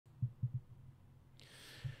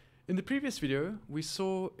In the previous video, we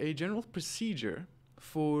saw a general procedure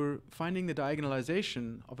for finding the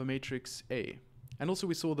diagonalization of a matrix A. And also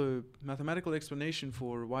we saw the mathematical explanation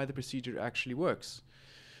for why the procedure actually works.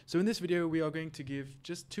 So in this video, we are going to give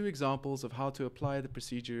just two examples of how to apply the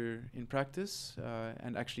procedure in practice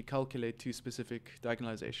and actually calculate two specific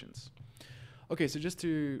diagonalizations. Okay, so just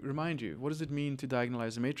to remind you, what does it mean to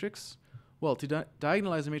diagonalize a matrix? Well, to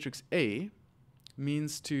diagonalize a matrix A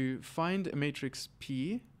means to find a matrix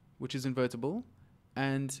P, which is invertible,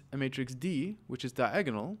 and a matrix D, which is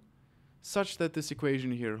diagonal, such that this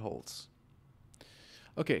equation here holds.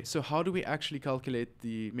 Okay, so how do we actually calculate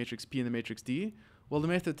the matrix P and the matrix D? Well, the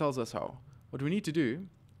method tells us how. What we need to do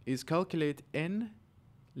is calculate n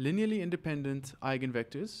linearly independent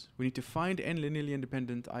eigenvectors. We need to find n linearly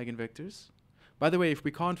independent eigenvectors. By the way, if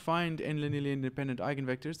we can't find n linearly independent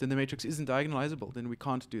eigenvectors, then the matrix isn't diagonalizable. Then we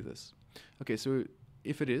can't do this. Okay, so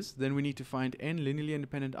if it is, then we need to find n linearly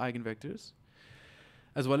independent eigenvectors,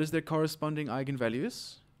 as well as their corresponding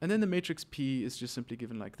eigenvalues. And then the matrix P is just simply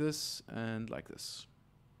given like this and like this.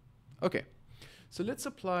 Okay, so let's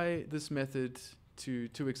apply this method to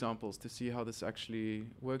two examples to see how this actually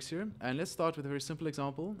works here. And let's start with a very simple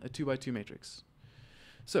example, a 2 by 2 matrix.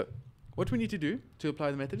 So what we need to do to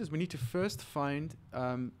apply the method is we need to first find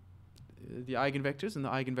the eigenvectors and the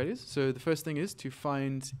eigenvalues. So the first thing is to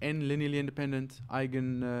find n linearly independent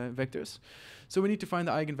eigenvectors. So we need to find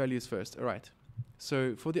the eigenvalues first. All right.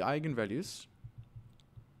 So for the eigenvalues,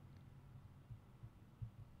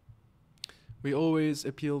 we always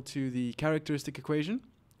appeal to the characteristic equation.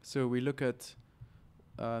 So we look at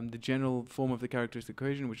the general form of the characteristic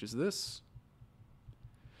equation, which is this.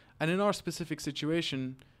 And in our specific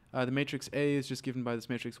situation, the matrix A is just given by this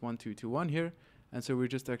matrix 1, 2, 2, 1 here. And so we're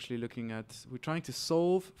just actually looking at, we're trying to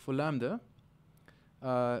solve for lambda,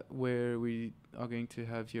 where we are going to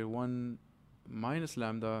have here 1 minus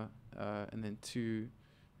lambda, and then 2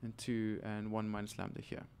 and 2 and 1 minus lambda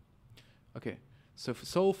here. Okay, so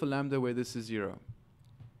solve for lambda where this is 0.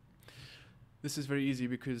 This is very easy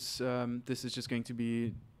because this is just going to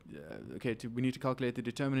be, we need to calculate the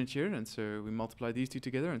determinant here, and so we multiply these two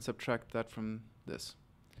together and subtract that from this.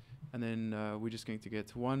 And then we're just going to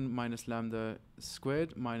get 1 minus lambda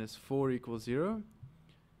squared minus 4 equals 0.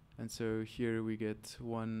 And so here we get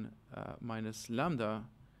 1 minus lambda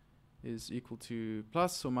is equal to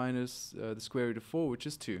plus or minus the square root of 4, which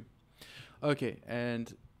is 2. Okay,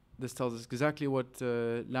 and this tells us exactly what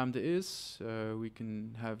lambda is. We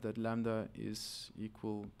can have that lambda is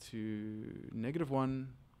equal to -1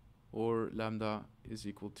 or lambda is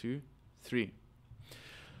equal to 3.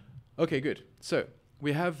 Okay, good. So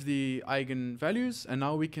we have the eigenvalues, and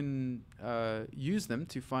now we can use them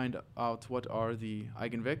to find out what are the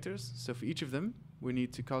eigenvectors. So for each of them, we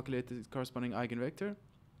need to calculate the corresponding eigenvector.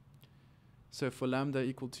 So for lambda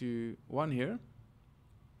equal to 1 here,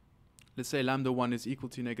 let's say lambda 1 is equal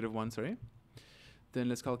to -1, sorry. Then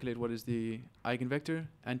let's calculate what is the eigenvector.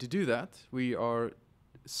 And to do that, we are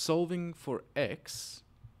solving for x,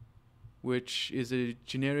 which is a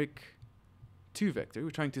generic 2 vector. We're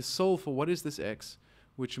trying to solve for what is this x,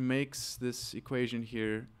 which makes this equation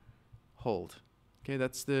here hold. Okay,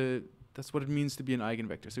 that's what it means to be an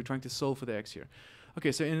eigenvector. So we're trying to solve for the x here.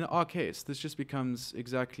 Okay, so in our case, this just becomes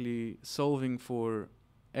exactly solving for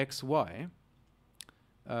xy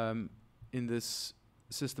in this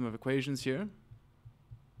system of equations here.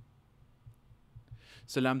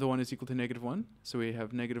 So lambda 1 is equal to -1. So we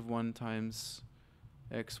have -1 times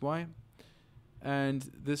xy. And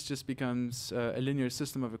this just becomes a linear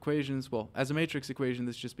system of equations. Well, as a matrix equation,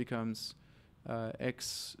 this just becomes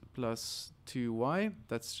x plus 2y.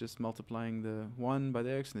 That's just multiplying the 1 by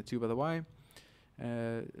the x and the 2 by the y.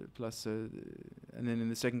 Plus, and then in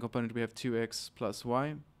the second component, we have 2x plus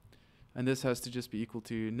y. And this has to just be equal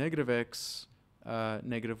to -x,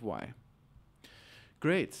 -y.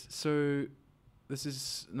 Great. So this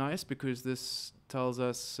is nice because this tells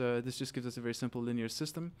us, this just gives us a very simple linear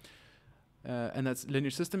system. And that linear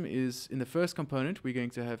system is, in the first component, we're going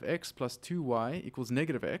to have x plus 2y equals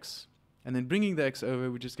 -x. And then bringing the x over,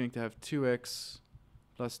 we're just going to have 2x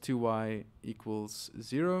plus 2y equals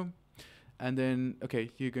 0. And then, okay,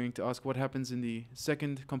 you're going to ask what happens in the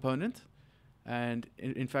second component. And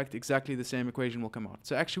in fact, exactly the same equation will come out.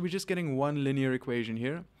 So actually, we're just getting one linear equation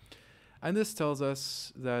here. And this tells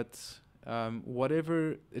us that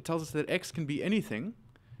it tells us that x can be anything,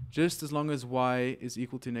 just as long as y is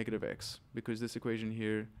equal to -x, because this equation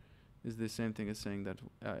here is the same thing as saying that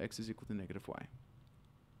x is equal to -y.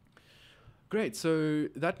 Great, so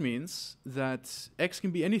that means that x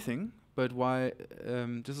can be anything, but y,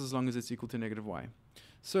 just as long as it's equal to -y.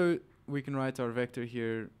 So we can write our vector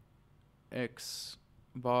here, x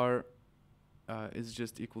bar is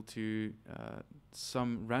just equal to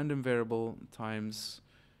some random variable times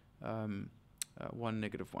 1,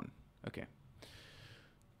 negative 1. Okay.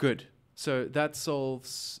 Good. So that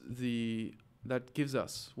that gives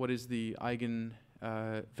us what is the eigen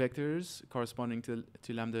vectors corresponding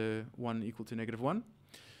to lambda 1 equal to negative 1.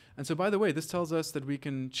 And so, by the way, this tells us that we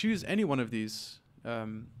can choose any one of these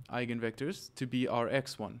eigenvectors to be our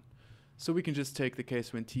x1. So we can just take the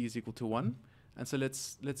case when t is equal to 1. And so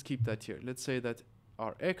let's keep that here. Let's say that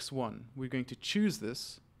our x1, we're going to choose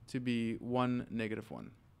this to be 1, negative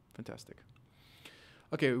 1. Fantastic.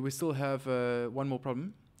 Okay, we still have one more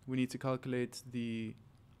problem. We need to calculate the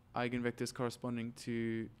eigenvectors corresponding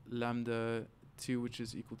to lambda 2, which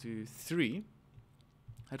is equal to 3.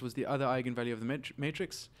 That was the other eigenvalue of the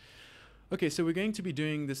matrix. Okay, so we're going to be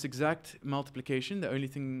doing this exact multiplication, the only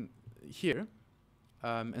thing here.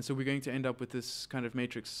 And so we're going to end up with this kind of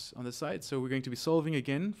matrix on the side. So we're going to be solving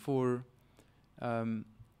again for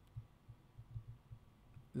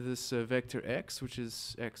this vector x, which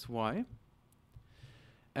is xy.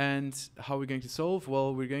 And how we're going to solve?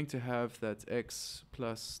 Well, we're going to have that x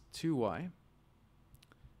plus 2y,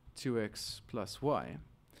 2x plus y.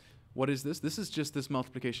 What is this? This is just this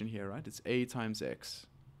multiplication here, right? It's a times x.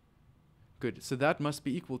 Good. So that must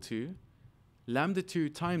be equal to lambda 2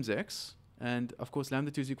 times x. And of course,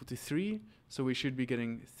 lambda 2 is equal to 3. So we should be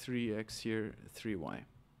getting 3x here, 3y.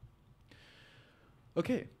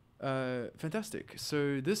 Okay. Fantastic.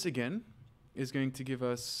 So this again is going to give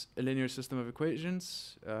us a linear system of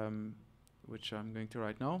equations, which I'm going to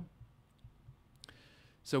write now.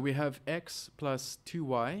 So we have x plus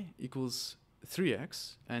 2y equals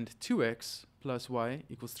 3x, and 2x plus y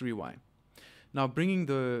equals 3y. Now bringing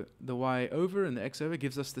the y over and the x over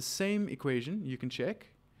gives us the same equation. You can check.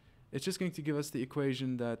 It's just going to give us the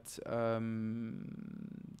equation that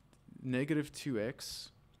negative 2x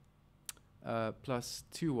plus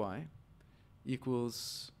 2y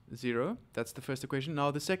equals 0. That's the first equation.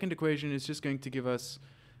 Now the second equation is just going to give us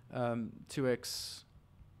 2x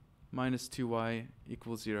minus 2y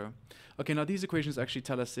equals 0. Okay, now these equations actually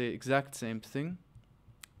tell us the exact same thing.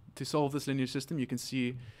 To solve this linear system, you can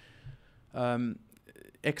see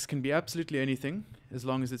x can be absolutely anything as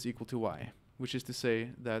long as it's equal to y, which is to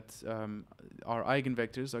say that our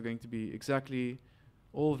eigenvectors are going to be exactly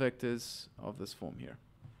all vectors of this form here.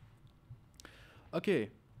 Okay,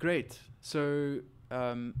 great. So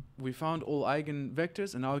we found all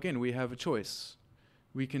eigenvectors, and now again we have a choice.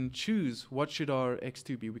 We can choose what should our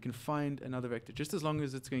x2 be. We can find another vector, just as long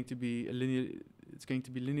as it's going to be a linear. It's going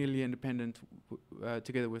to be linearly independent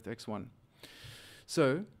together with x1.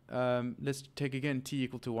 So let's take again t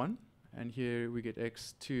equal to 1, and here we get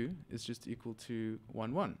x2 is just equal to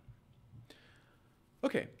 1, 1.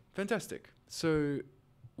 Okay, fantastic. So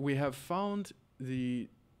we have found the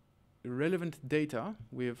relevant data.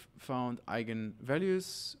 We have found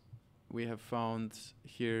eigenvalues. We have found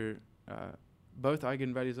here both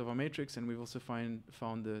eigenvalues of our matrix, and we've also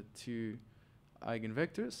found the two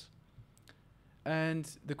eigenvectors. And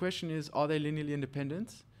the question is, are they linearly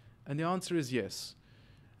independent? And the answer is yes.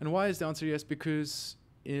 And why is the answer yes? Because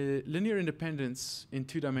linear independence in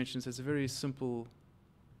 2 dimensions has a very simple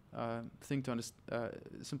thing to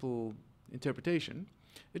simple interpretation.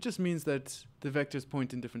 It just means that the vectors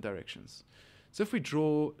point in different directions. So if we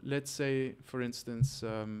draw, let's say, for instance,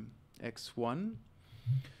 x1.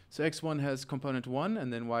 So x1 has component 1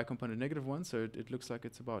 and then y component negative 1. So it looks like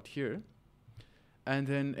it's about here. And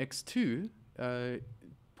then x2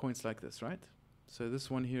 points like this, right? So this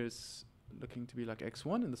one here is looking to be like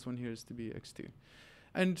x1, and this one here is to be x2.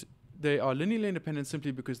 And they are linearly independent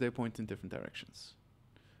simply because they point in different directions.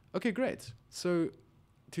 Okay, great. So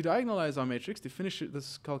to diagonalize our matrix, to finish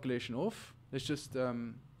this calculation off, let's just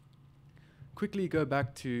quickly go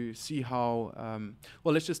back to see how,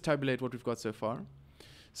 well, let's just tabulate what we've got so far.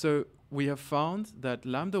 So we have found that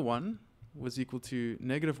lambda 1 was equal to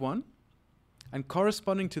negative 1. And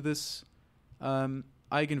corresponding to this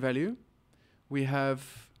eigenvalue, we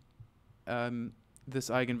have this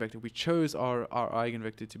eigenvector. We chose our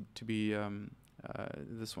eigenvector to be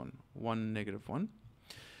this one, 1, negative 1.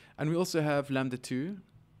 And we also have lambda 2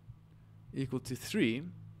 equal to 3.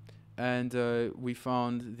 And we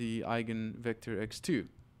found the eigenvector x2,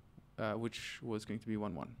 which was going to be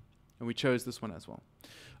 1, 1. And we chose this one as well.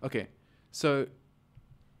 Okay, so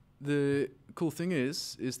the cool thing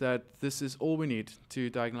is that this is all we need to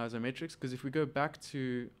diagonalize our matrix, because if we go back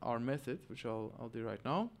to our method, which I'll do right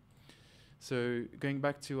now. So going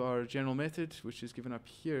back to our general method, which is given up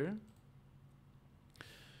here.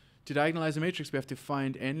 To diagonalize a matrix, we have to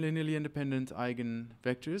find n linearly independent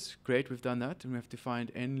eigenvectors. Great, we've done that. And we have to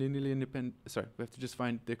find n linearly independent, we have to just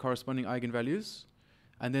find the corresponding eigenvalues.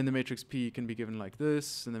 And then the matrix P can be given like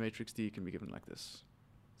this, and the matrix D can be given like this.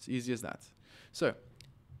 It's easy as that. So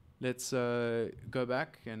let's go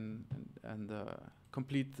back and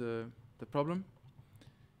complete the problem.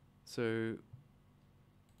 So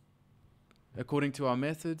according to our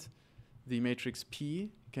method, the matrix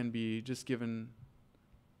P can be just given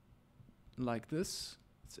like this.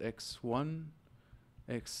 It's x1,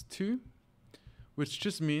 x2, which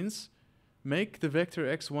just means make the vector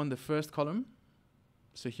x1 the first column.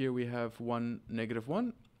 So here we have 1,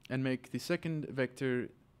 -1, and make the second vector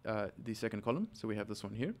the second column. So we have this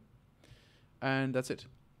one here. And that's it.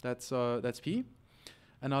 That's P.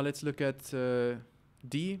 And now let's look at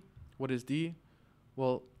D. What is D?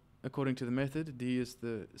 Well, according to the method, D is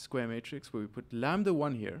the square matrix where we put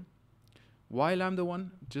lambda1 here. Why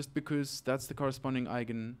lambda1? Just because that's the corresponding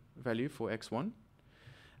eigenvalue for x1.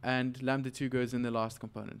 And lambda2 goes in the last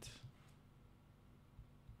component.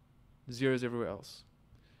 Zeros everywhere else.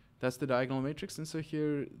 That's the diagonal matrix. And so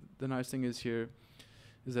here, the nice thing is here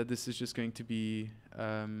is that this is just going to be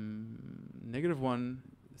 -1,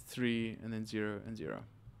 3, and then 0 and 0.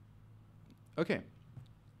 Okay.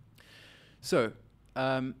 So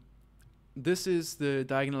this is the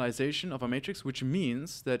diagonalization of a matrix, which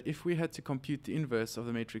means that if we had to compute the inverse of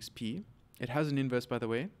the matrix P, it has an inverse, by the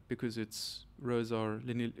way, because its row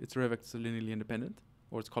vectors are linearly independent,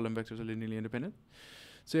 or its column vectors are linearly independent.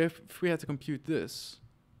 So if we had to compute this,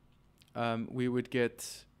 we would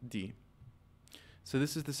get D. So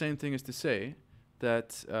this is the same thing as to say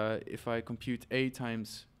that if I compute A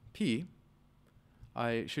times P,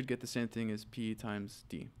 I should get the same thing as P times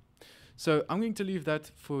D. So I'm going to leave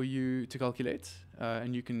that for you to calculate,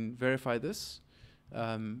 and you can verify this.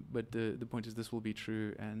 But the point is this will be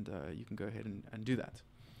true, and you can go ahead and do that.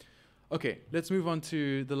 Okay, let's move on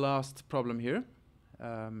to the last problem here.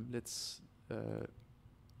 Let's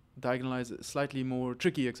diagonalize a slightly more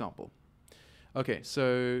tricky example. Okay,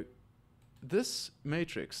 so this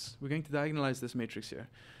matrix, we're going to diagonalize this matrix here.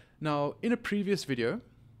 Now, in a previous video,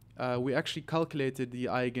 we actually calculated the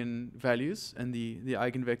eigenvalues and the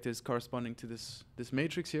eigenvectors corresponding to this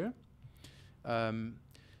matrix here.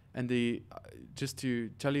 And just to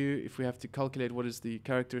tell you, if we have to calculate what is the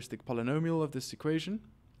characteristic polynomial of this equation,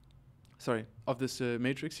 of this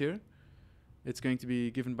matrix here, it's going to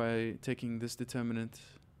be given by taking this determinant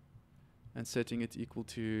and setting it equal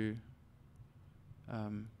to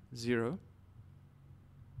 0.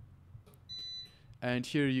 And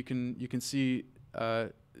here you can see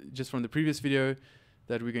just from the previous video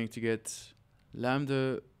that we're going to get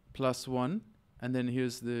lambda plus 1, and then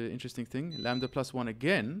here's the interesting thing, lambda plus 1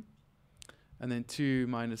 again, and then 2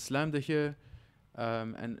 minus lambda here,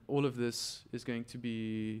 and all of this is going to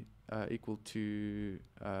be equal to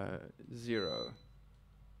 0.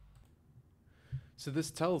 So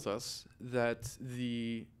this tells us that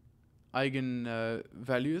the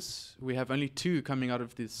eigenvalues, we have only 2 coming out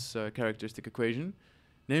of this characteristic equation,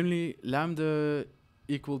 namely lambda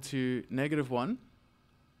equal to -1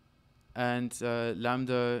 and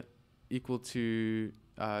lambda equal to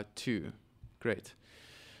 2. Great.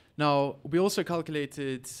 Now, we also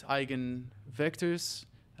calculated eigenvectors,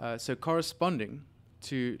 so corresponding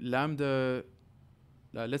to lambda,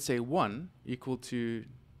 let's say 1 equal to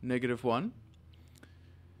 -1.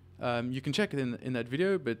 You can check it in that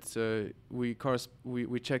video, but we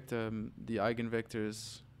checked the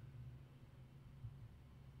eigenvectors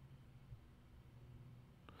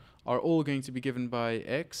are all going to be given by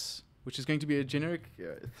x, which is going to be a generic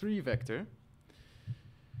 3 vector.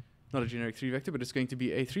 Not a generic 3 vector, but it's going to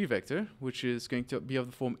be a 3 vector, which is going to be of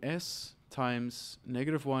the form s times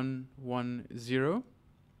 -1, 1, 0,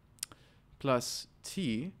 plus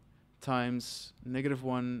t times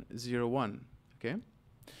 -1, 0, 1. Okay?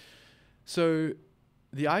 So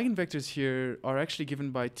the eigenvectors here are actually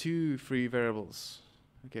given by 2 free variables.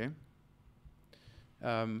 Okay?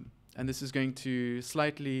 And this is going to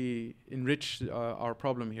slightly enrich our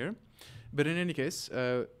problem here. But in any case,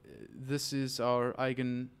 this is our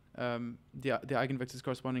the eigenvectors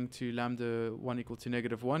corresponding to lambda 1 equal to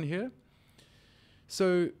 -1 here.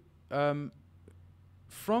 So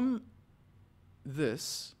from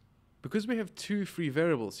this, because we have 2 free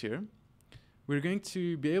variables here, we're going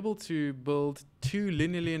to be able to build 2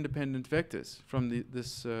 linearly independent vectors from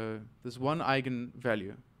this one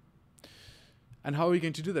eigenvalue. And how are we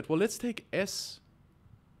going to do that? Well, let's take s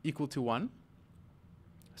equal to 1.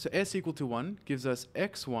 So s equal to 1 gives us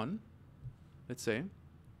x1, let's say.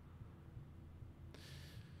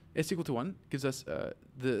 S equal to 1 gives us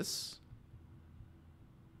this.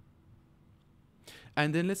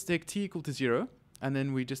 And then let's take t equal to 0, and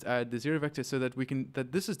then we just add the 0 vector so that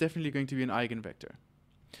this is definitely going to be an eigenvector.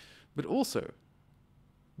 But also,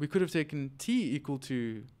 we could have taken t equal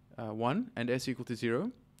to 1 and s equal to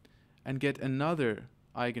 0 and get another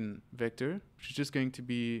eigenvector, which is just going to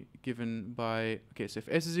be given by, okay, so if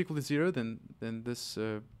s is equal to 0, then this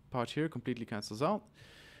part here completely cancels out.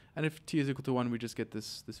 And if t is equal to 1, we just get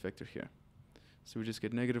this vector here. So we just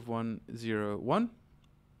get -1, 0, 1.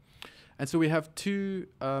 And so we have two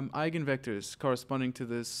eigenvectors corresponding to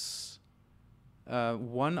this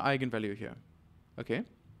one eigenvalue here. Okay,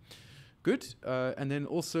 good. And then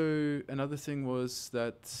also another thing was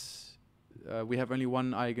that we have only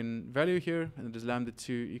one eigenvalue here, and it is λ2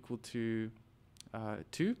 equal to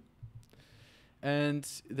 2. And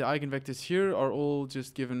the eigenvectors here are all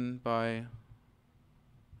just given by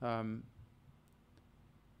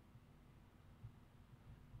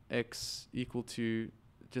x equal to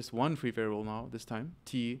just one free variable now, this time,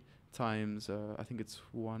 t times, I think it's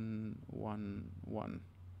 1, 1, 1.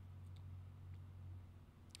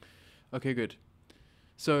 Okay, good.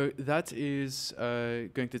 So that is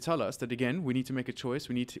going to tell us that, again, we need to make a choice.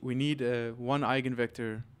 We need one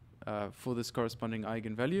eigenvector for this corresponding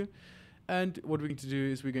eigenvalue. And what we're going to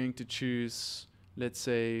do is we're going to choose, let's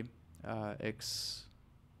say,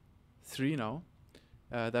 x3 now.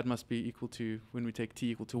 That must be equal to, when we take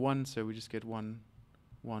t equal to 1, so we just get 1,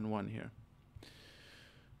 1, 1 here.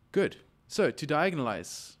 Good. So to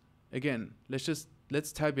diagonalize, again,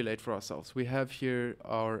 let's tabulate for ourselves. We have here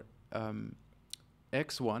our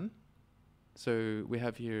x1. So we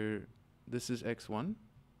have here, this is x1.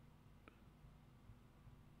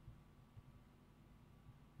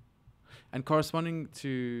 And corresponding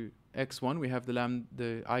to x1, we have the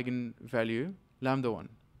eigenvalue λ1,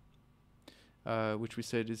 which we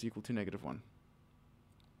said is equal to -1.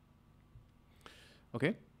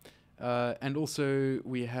 Okay. And also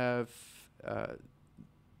we have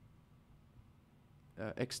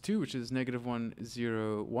x2, which is -1,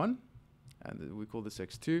 0, 1. And we call this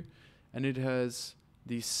x2. And it has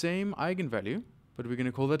the same eigenvalue, but we're going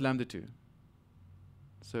to call that λ2.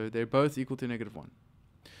 So they're both equal to -1.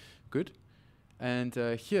 Good. And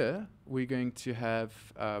here we're going to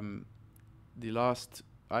have the last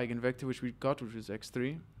eigenvector which we got, which was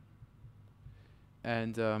x3.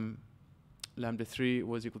 And λ3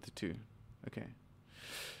 was equal to 2. Okay.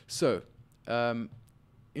 So,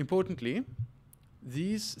 importantly,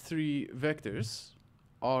 these three vectors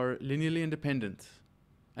are linearly independent.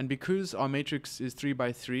 And because our matrix is 3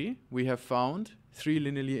 by 3, we have found 3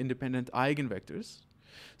 linearly independent eigenvectors.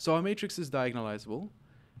 So our matrix is diagonalizable,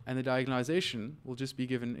 and the diagonalization will just be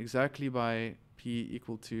given exactly by p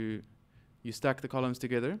equal to, you stack the columns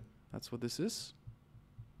together. That's what this is.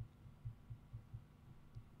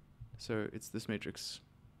 So it's this matrix.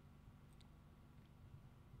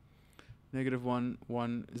 -1,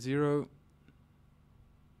 1, 0.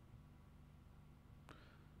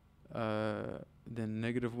 Then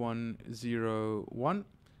 -1, 0, 1.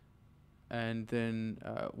 And then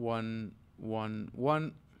 1, 1,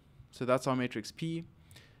 1. So that's our matrix P.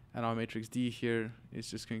 And our matrix D here is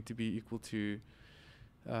just going to be equal to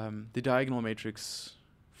the diagonal matrix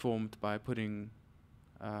formed by putting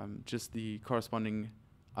just the corresponding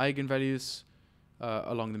eigenvalues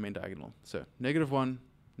along the main diagonal. So -1,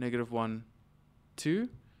 -1, 2,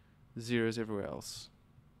 0s everywhere else.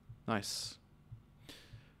 Nice.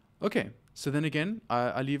 Okay, so then again,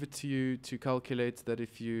 I leave it to you to calculate that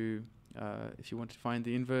if you want to find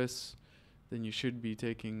the inverse, then you should be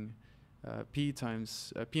taking p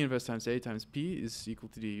inverse times a times p is equal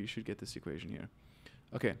to d. You should get this equation here.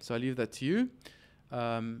 Okay, so I leave that to you,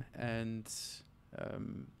 and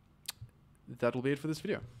that will be it for this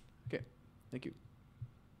video. Okay, thank you.